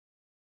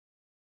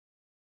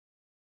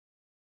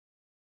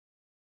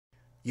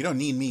You don't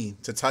need me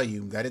to tell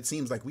you that it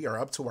seems like we are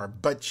up to our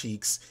butt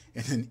cheeks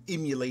in an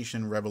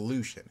emulation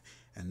revolution.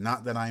 And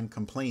not that I'm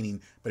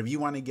complaining, but if you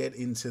want to get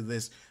into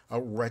this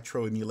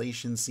retro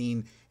emulation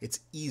scene, it's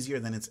easier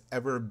than it's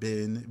ever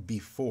been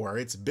before.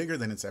 It's bigger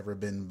than it's ever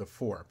been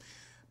before.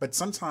 But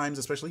sometimes,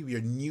 especially if you're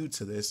new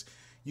to this,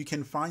 you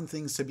can find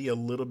things to be a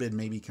little bit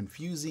maybe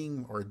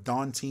confusing or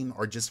daunting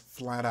or just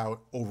flat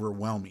out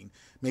overwhelming.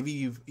 Maybe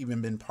you've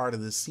even been part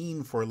of the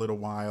scene for a little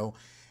while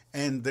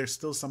and there's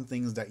still some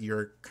things that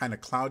you're kind of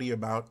cloudy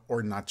about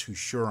or not too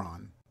sure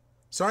on.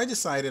 So I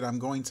decided I'm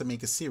going to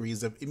make a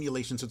series of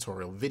emulation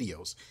tutorial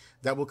videos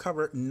that will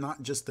cover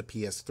not just the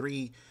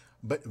PS3,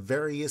 but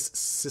various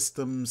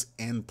systems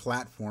and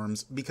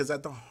platforms, because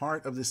at the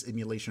heart of this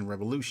emulation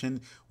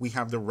revolution, we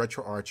have the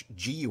Retroarch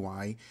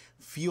GUI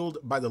fueled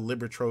by the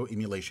Libretro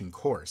emulation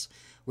course,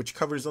 which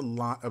covers a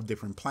lot of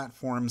different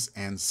platforms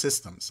and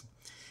systems.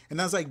 And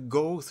as I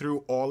go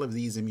through all of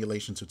these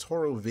emulation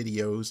tutorial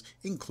videos,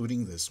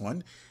 including this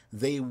one,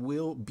 they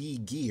will be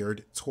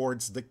geared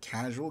towards the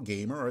casual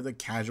gamer or the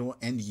casual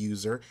end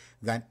user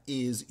that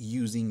is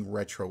using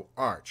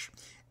Retroarch.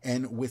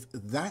 And with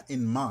that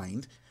in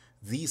mind,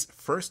 these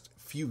first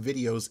few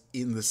videos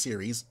in the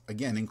series,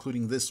 again,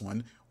 including this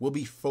one, will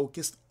be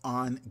focused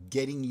on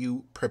getting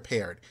you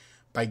prepared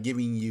by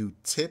giving you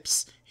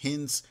tips,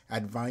 hints,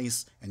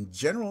 advice, and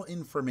general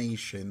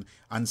information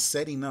on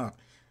setting up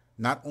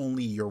not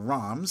only your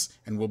ROMs,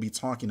 and we'll be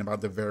talking about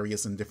the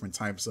various and different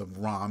types of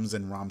ROMs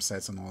and ROM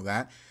sets and all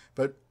that,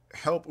 but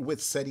help with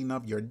setting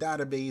up your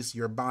database,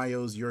 your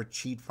BIOS, your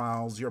cheat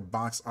files, your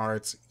box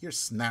arts, your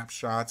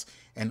snapshots,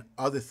 and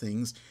other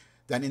things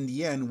that in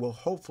the end will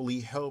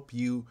hopefully help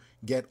you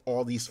get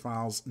all these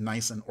files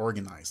nice and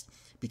organized.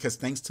 Because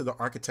thanks to the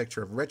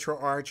architecture of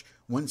Retroarch,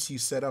 once you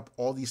set up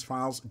all these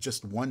files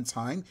just one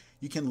time,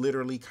 you can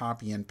literally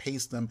copy and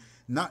paste them,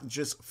 not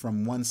just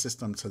from one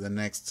system to the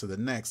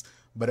next,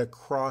 but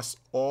across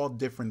all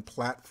different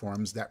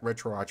platforms that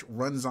Retroarch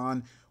runs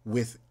on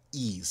with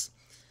ease.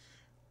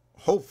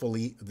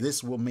 Hopefully,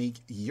 this will make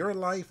your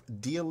life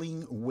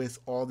dealing with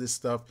all this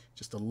stuff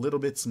just a little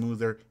bit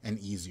smoother and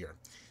easier.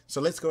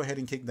 So let's go ahead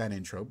and kick that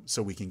intro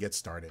so we can get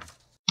started.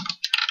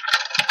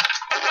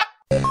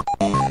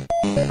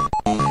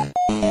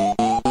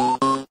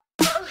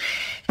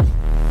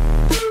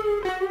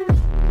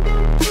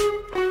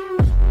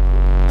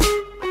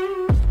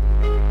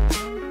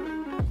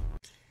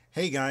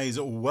 Hey guys,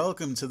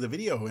 welcome to the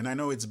video. And I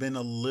know it's been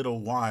a little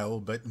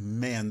while, but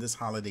man, this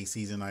holiday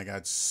season I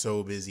got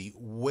so busy,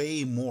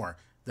 way more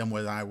than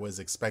what I was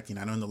expecting.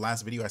 I know in the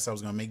last video I said I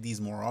was going to make these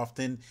more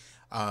often,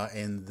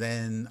 and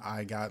then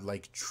I got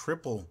like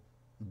triple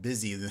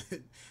busy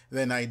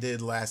than I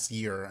did last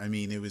year. I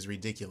mean, it was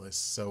ridiculous.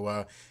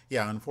 So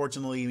yeah,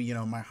 unfortunately, you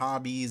know, my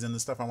hobbies and the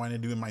stuff I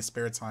wanted to do in my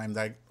spare time,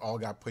 that all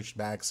got pushed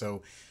back.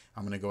 So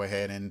I'm going to go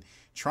ahead and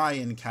try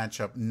and catch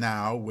up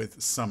now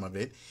with some of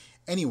it.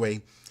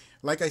 Anyway,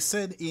 like I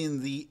said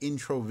in the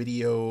intro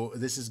video,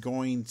 this is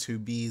going to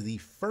be the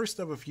first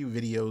of a few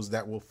videos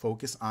that will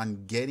focus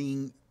on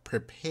getting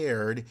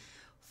prepared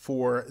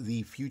for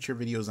the future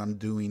videos I'm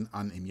doing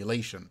on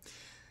emulation.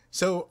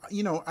 So,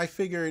 you know, I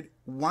figured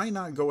why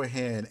not go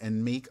ahead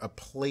and make a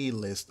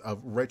playlist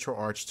of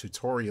Retroarch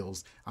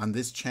tutorials on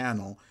this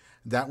channel.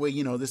 That way,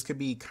 you know, this could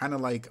be kind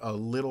of like a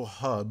little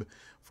hub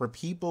for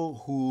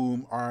people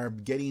who are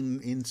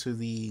getting into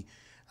the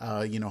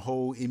you know,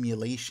 whole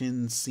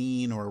emulation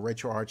scene or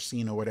Retroarch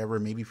scene or whatever,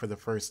 maybe for the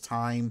first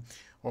time,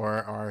 or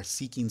are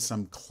seeking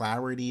some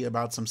clarity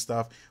about some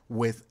stuff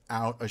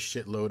without a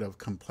shitload of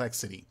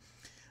complexity.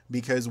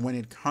 Because when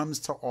it comes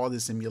to all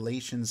this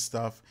emulation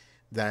stuff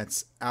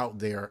that's out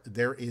there,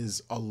 there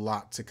is a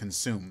lot to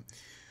consume.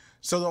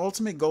 So the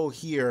ultimate goal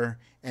here,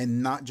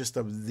 and not just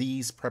of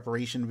these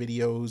preparation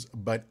videos,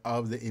 but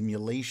of the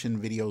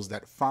emulation videos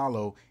that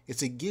follow, is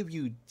to give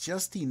you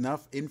just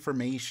enough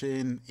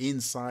information,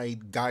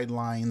 insight,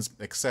 guidelines,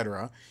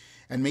 etc.,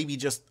 and maybe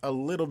just a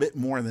little bit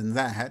more than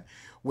that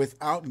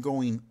without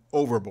going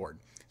overboard.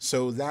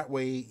 So that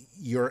way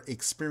your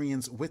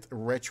experience with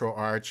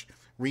Retroarch,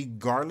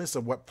 regardless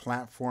of what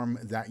platform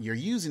that you're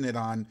using it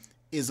on,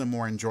 is a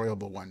more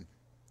enjoyable one.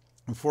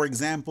 For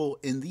example,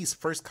 in these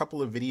first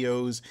couple of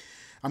videos,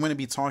 I'm going to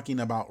be talking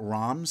about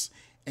ROMs.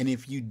 And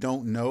if you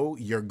don't know,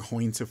 you're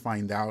going to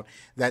find out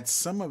that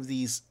some of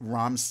these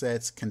ROM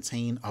sets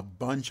contain a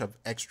bunch of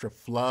extra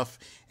fluff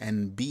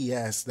and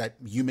BS that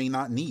you may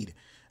not need.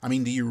 I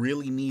mean, do you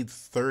really need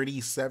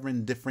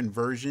 37 different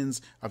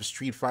versions of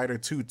Street Fighter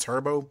 2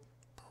 Turbo?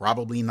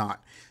 Probably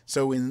not.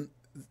 So in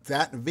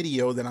that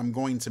video that I'm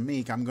going to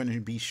make, I'm going to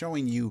be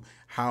showing you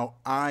how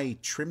I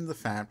trim the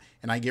fat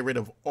and I get rid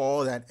of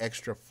all that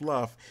extra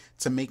fluff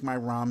to make my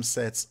ROM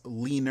sets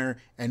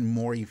leaner and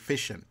more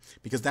efficient,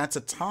 because that's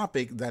a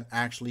topic that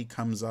actually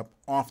comes up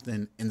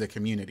often in the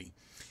community.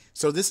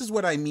 So this is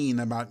what I mean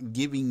about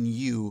giving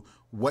you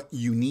what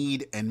you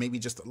need and maybe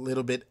just a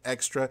little bit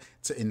extra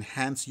to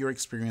enhance your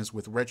experience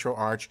with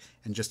Retroarch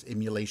and just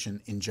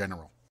emulation in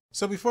general.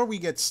 So before we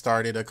get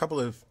started, a couple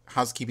of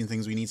housekeeping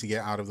things we need to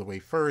get out of the way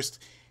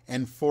first.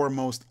 And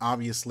foremost,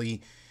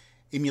 obviously,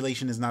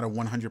 Emulation is not a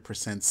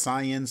 100%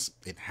 science.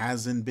 It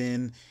hasn't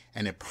been,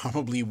 and it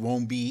probably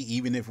won't be,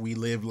 even if we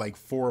live like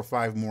 4 or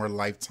 5 more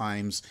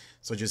lifetimes.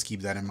 So just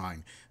keep that in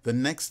mind. The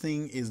next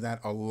thing is that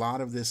a lot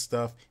of this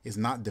stuff is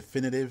not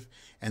definitive,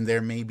 and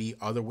there may be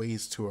other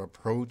ways to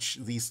approach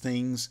these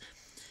things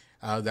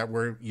that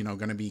we're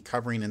going to be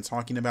covering and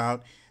talking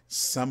about.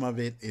 Some of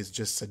it is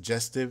just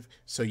suggestive,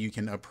 so you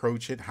can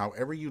approach it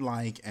however you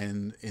like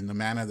and in the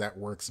manner that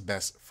works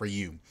best for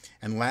you.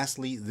 And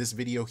lastly, this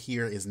video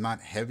here is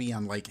not heavy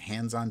on like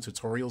hands-on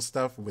tutorial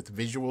stuff with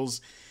visuals.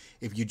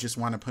 If you just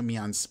want to put me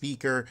on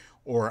speaker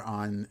or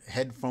on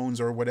headphones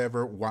or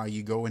whatever while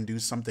you go and do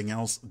something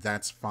else,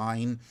 that's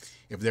fine.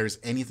 If there's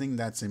anything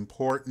that's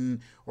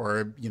important,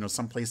 or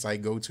someplace I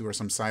go to or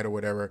some site or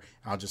whatever,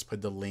 I'll just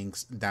put the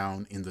links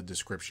down in the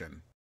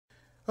description.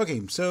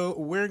 Okay, so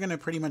we're going to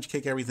pretty much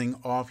kick everything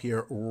off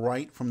here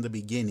right from the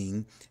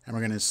beginning, and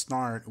we're going to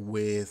start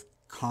with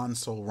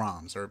console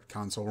ROMs or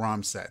console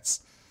ROM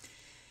sets.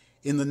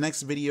 In the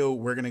next video,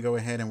 we're going to go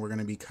ahead and we're going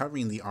to be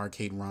covering the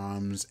arcade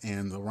ROMs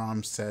and the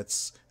ROM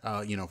sets,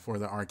 for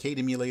the arcade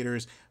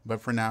emulators.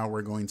 But for now,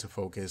 we're going to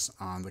focus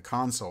on the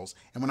consoles.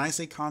 And when I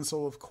say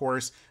console, of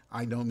course,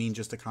 I don't mean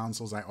just the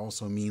consoles. I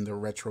also mean the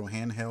retro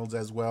handhelds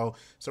as well.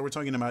 So we're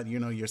talking about, your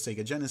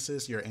Sega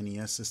Genesis, your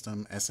NES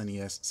system,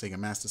 SNES, Sega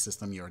Master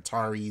System, your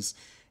Ataris,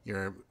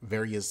 your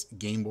various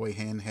Game Boy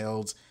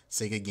handhelds,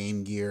 Sega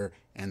Game Gear,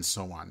 and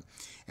so on.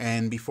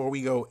 And before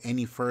we go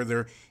any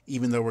further,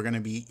 even though we're going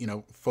to be,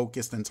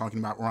 focused and talking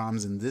about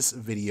ROMs in this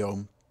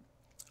video,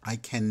 I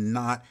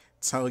cannot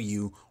tell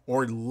you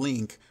or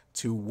link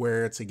to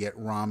where to get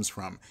ROMs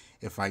from.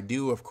 If I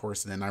do, of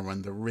course, then I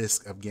run the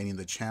risk of getting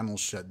the channel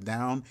shut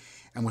down.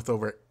 And with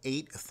over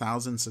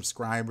 8,000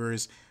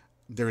 subscribers,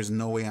 there is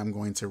no way I'm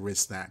going to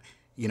risk that.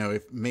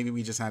 If maybe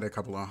we just had a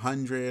couple of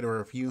hundred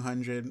or a few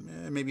hundred,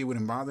 maybe it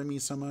wouldn't bother me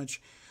so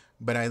much.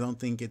 But I don't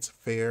think it's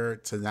fair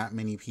to that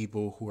many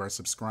people who are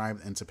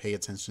subscribed and to pay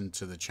attention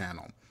to the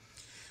channel.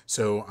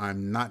 So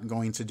I'm not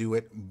going to do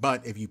it.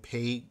 But if you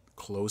pay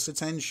close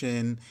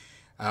attention,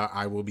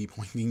 I will be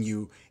pointing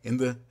you in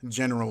the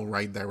general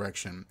right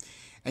direction.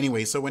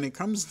 Anyway, so when it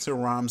comes to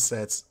ROM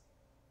sets,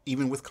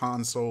 even with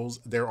consoles,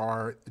 there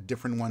are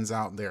different ones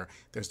out there.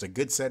 There's the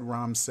good set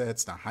ROM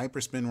sets, the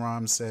hyperspin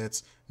ROM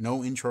sets,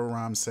 no intro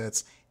ROM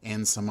sets,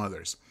 and some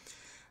others.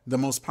 The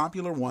most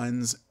popular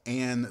ones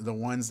and the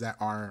ones that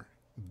are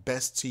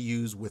best to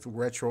use with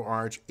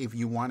Retroarch if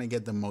you want to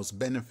get the most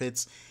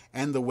benefits,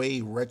 and the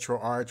way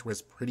Retroarch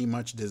was pretty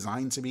much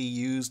designed to be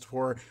used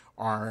for,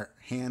 are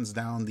hands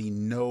down the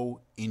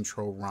no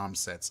intro ROM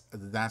sets.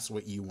 That's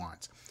what you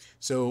want.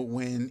 So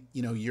when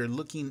you're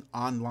looking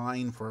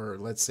online for,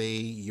 let's say,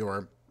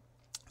 your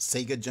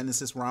Sega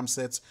Genesis ROM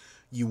sets,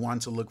 you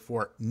want to look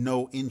for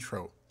no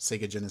intro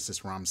Sega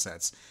Genesis ROM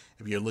sets.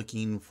 If you're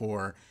looking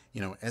for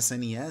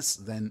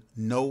SNES, then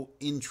no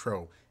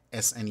intro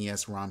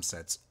SNES ROM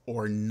sets,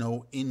 or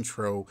no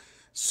intro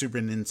Super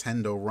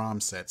Nintendo ROM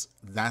sets.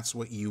 That's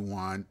what you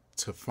want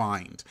to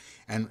find.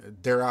 And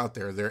they're out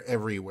there, they're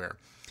everywhere.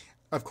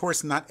 Of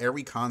course, not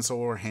every console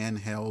or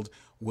handheld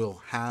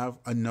will have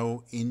a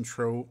no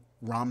intro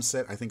ROM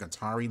set. I think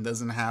Atari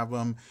doesn't have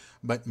them,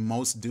 but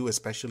most do,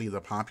 especially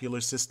the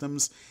popular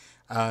systems.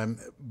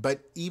 But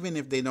even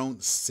if they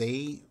don't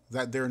say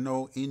that they're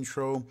no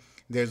intro,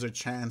 there's a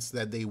chance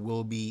that they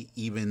will be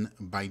even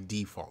by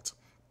default.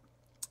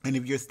 And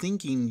if you're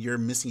thinking you're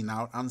missing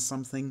out on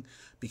something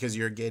because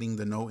you're getting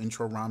the no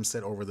intro ROM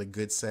set over the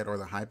good set or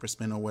the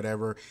hyperspin or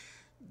whatever,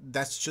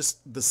 that's just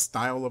the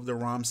style of the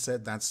ROM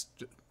set.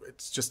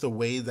 It's just a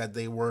way that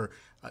they were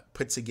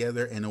put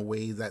together, in a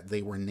way that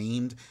they were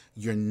named.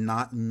 You're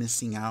not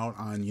missing out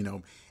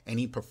on,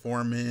 any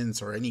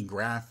performance or any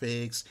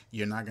graphics.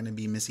 You're not going to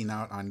be missing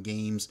out on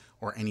games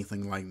or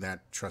anything like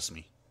that. Trust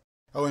me.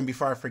 Oh, and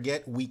before I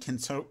forget, we can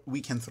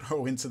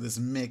throw into this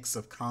mix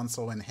of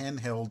console and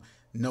handheld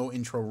no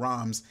intro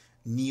ROMs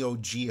Neo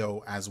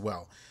Geo as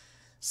well.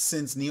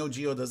 Since Neo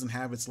Geo doesn't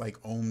have its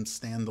own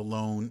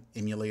standalone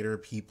emulator,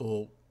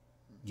 people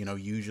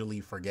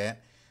usually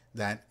forget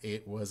that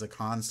it was a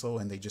console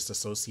and they just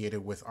associate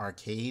it with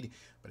arcade,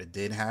 but it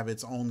did have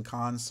its own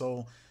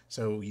console.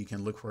 So you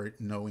can look for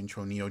no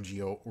intro Neo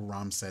Geo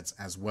ROM sets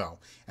as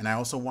well. And I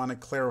also want to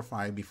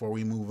clarify before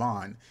we move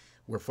on,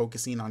 we're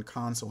focusing on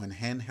console and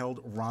handheld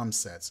ROM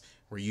sets.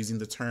 We're using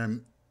the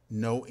term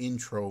no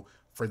intro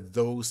for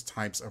those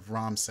types of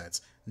ROM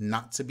sets,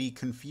 not to be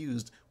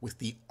confused with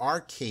the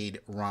arcade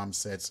ROM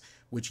sets,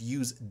 which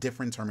use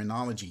different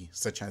terminology,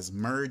 such as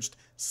merged,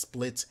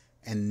 split,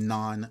 and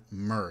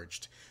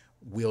non-merged.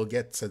 We'll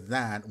get to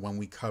that when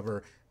we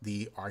cover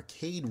the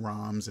arcade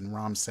ROMs and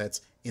ROM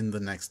sets in the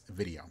next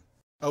video.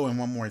 Oh, and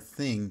one more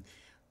thing.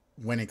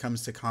 When it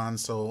comes to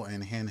console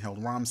and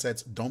handheld ROM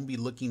sets, don't be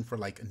looking for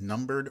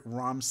numbered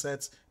ROM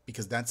sets,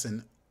 because that's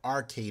an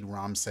arcade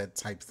ROM set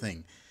type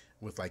thing.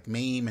 With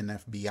MAME and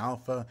FB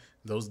Alpha,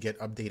 those get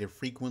updated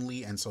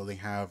frequently, and so they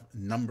have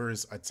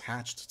numbers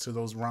attached to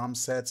those ROM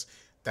sets.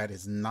 That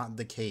is not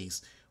the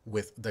case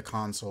with the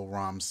console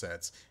ROM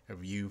sets.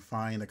 If you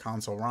find a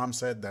console ROM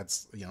set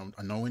that's,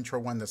 a no intro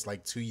one that's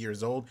like 2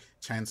 years old,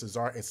 chances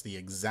are it's the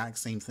exact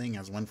same thing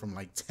as one from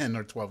like 10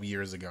 or 12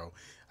 years ago.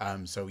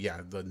 So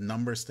yeah, the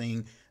numbers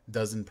thing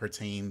doesn't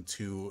pertain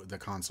to the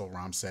console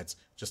ROM sets,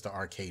 just the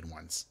arcade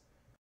ones.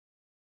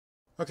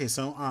 Okay,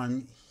 so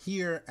I'm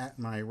here at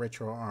my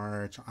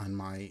RetroArch on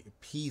my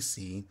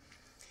PC,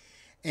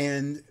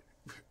 and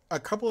a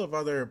couple of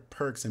other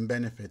perks and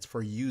benefits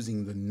for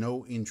using the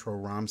no intro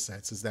ROM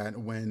sets is that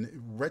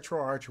when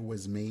RetroArch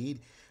was made,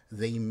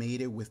 they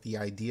made it with the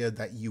idea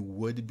that you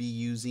would be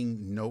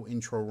using no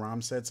intro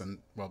ROM sets, and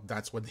well,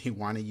 that's what they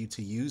wanted you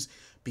to use,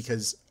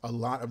 because a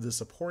lot of the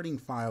supporting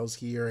files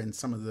here and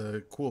some of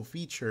the cool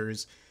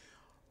features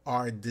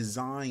are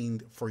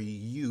designed for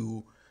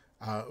you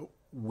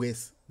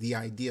with the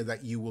idea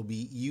that you will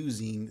be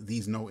using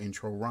these no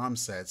intro ROM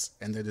sets,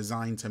 and they're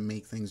designed to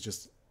make things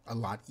just a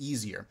lot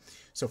easier.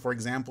 So for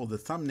example, the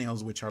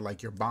thumbnails, which are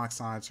like your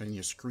box arts and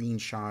your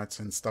screenshots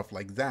and stuff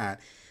like that,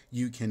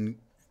 you can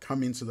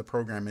come into the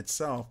program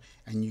itself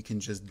and you can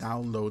just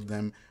download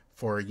them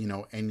for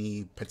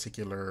any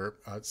particular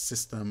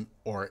system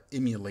or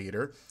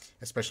emulator,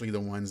 especially the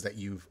ones that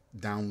you've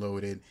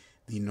downloaded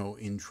the no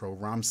intro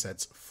ROM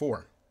sets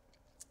for.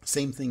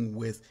 Same thing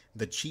with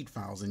the cheat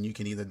files, and you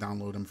can either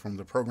download them from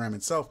the program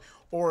itself,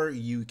 or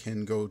you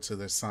can go to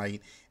the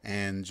site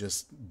and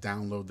just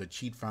download the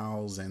cheat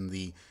files and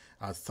the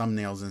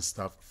thumbnails and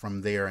stuff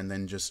from there, and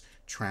then just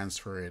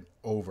transfer it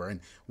over. And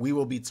we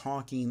will be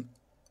talking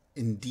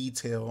in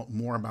detail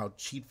more about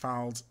cheat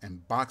files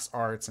and box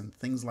arts and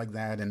things like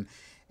that,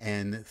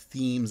 and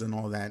themes and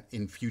all that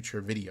in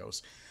future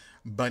videos.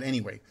 But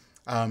anyway,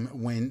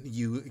 when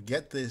you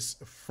get this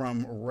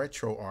from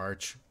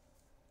RetroArch,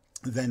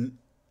 then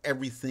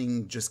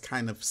everything just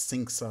kind of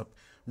syncs up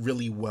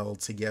really well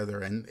together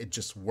and it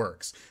just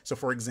works. So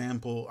for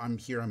example, I'm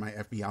here on my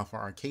FB Alpha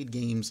arcade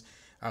games,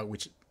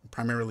 which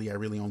primarily I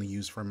really only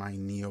use for my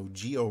Neo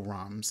Geo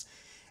ROMs.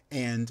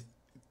 And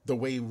the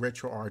way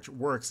RetroArch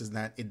works is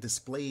that it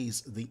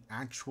displays the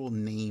actual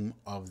name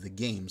of the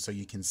game. So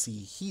you can see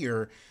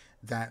here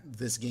that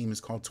this game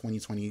is called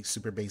 2020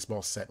 Super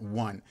Baseball Set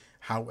 1.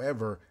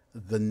 However,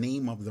 the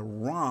name of the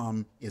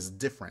ROM is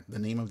different. The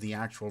name of the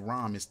actual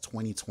ROM is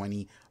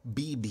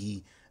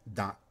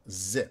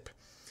 2020bb.zip.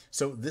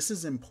 So this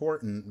is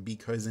important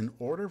because in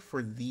order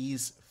for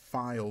these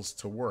files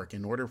to work,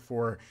 in order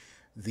for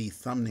the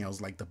thumbnails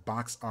like the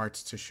box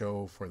arts to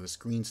show, for the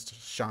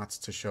screenshots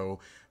to show,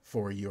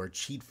 for your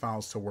cheat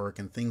files to work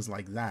and things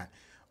like that,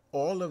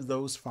 all of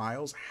those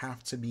files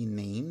have to be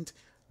named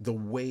the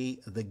way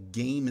the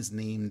game is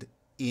named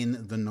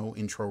in the no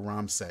intro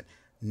ROM set,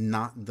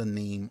 not the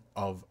name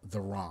of the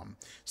ROM.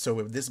 So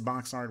if this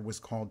box art was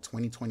called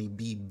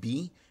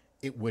 2020BB,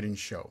 it wouldn't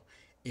show.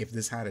 If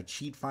this had a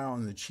cheat file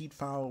and the cheat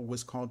file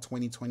was called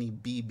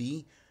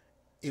 2020BB,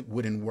 it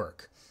wouldn't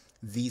work.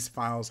 These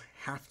files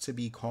have to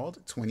be called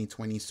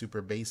 2020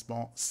 Super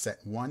Baseball Set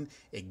 1,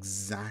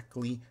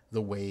 exactly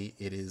the way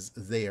it is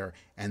there,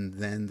 and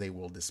then they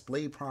will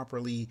display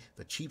properly,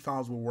 the cheat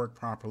files will work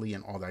properly,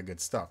 and all that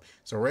good stuff.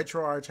 So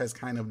RetroArch has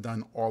kind of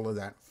done all of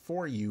that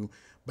for you,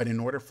 but in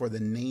order for the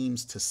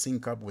names to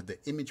sync up with the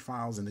image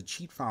files and the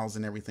cheat files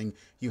and everything,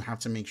 you have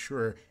to make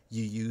sure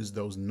you use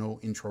those no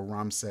intro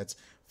ROM sets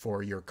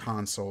for your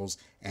consoles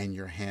and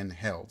your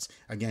handhelds.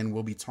 Again,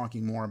 we'll be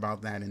talking more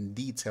about that in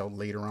detail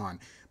later on.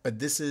 But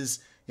this is,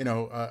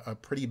 a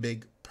pretty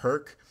big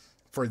perk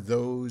for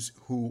those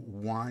who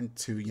want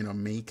to,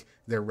 make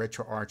their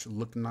RetroArch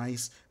look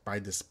nice by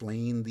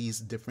displaying these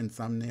different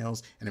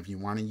thumbnails. And if you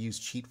want to use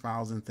cheat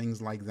files and things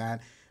like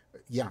that,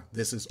 yeah,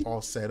 this is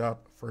all set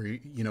up for,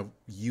 you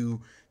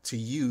to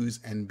use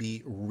and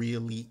be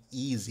really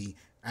easy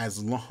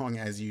as long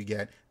as you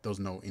get those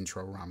no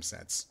intro ROM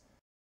sets.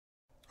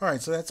 All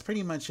right, so that's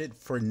pretty much it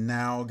for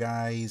now,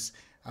 guys.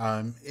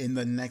 In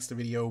the next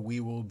video, we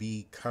will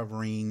be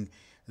covering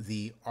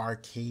the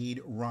arcade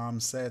ROM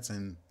sets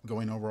and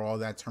going over all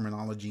that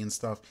terminology and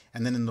stuff.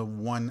 And then in the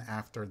one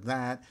after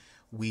that,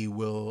 we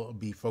will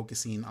be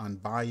focusing on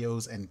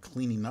BIOS and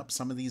cleaning up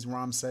some of these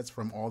ROM sets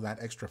from all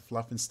that extra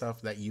fluff and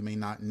stuff that you may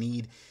not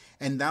need.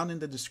 And down in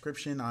the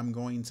description, I'm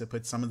going to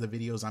put some of the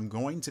videos I'm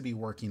going to be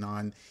working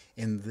on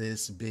in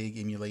this big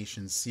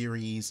emulation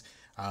series.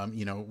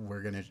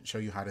 We're going to show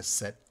you how to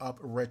set up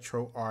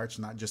RetroArch,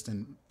 not just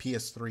in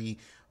PS3,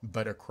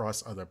 but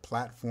across other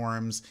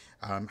platforms,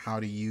 how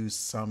to use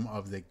some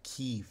of the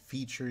key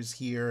features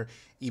here,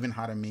 even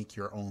how to make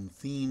your own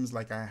themes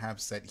like I have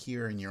set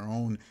here, and your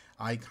own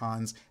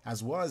icons,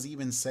 as well as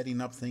even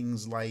setting up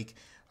things like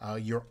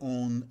your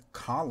own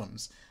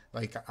columns.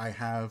 Like I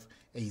have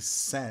a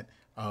set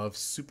of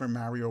Super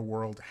Mario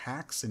World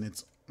hacks, and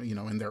it's,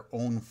 in their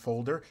own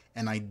folder,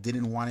 and I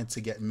didn't want it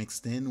to get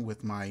mixed in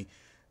with my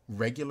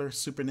regular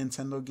Super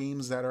Nintendo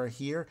games that are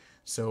here.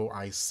 So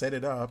I set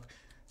it up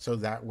so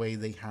that way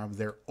they have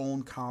their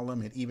own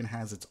column. It even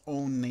has its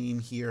own name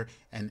here,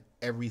 and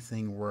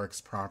everything works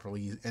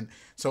properly. And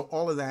so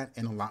all of that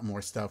and a lot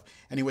more stuff.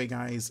 Anyway,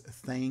 guys,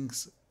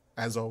 thanks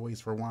as always,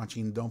 for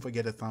watching. Don't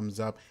forget a thumbs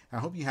up. I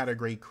hope you had a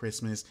great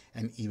Christmas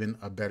and even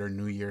a better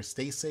New Year.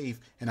 Stay safe,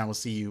 and I will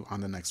see you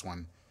on the next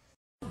one.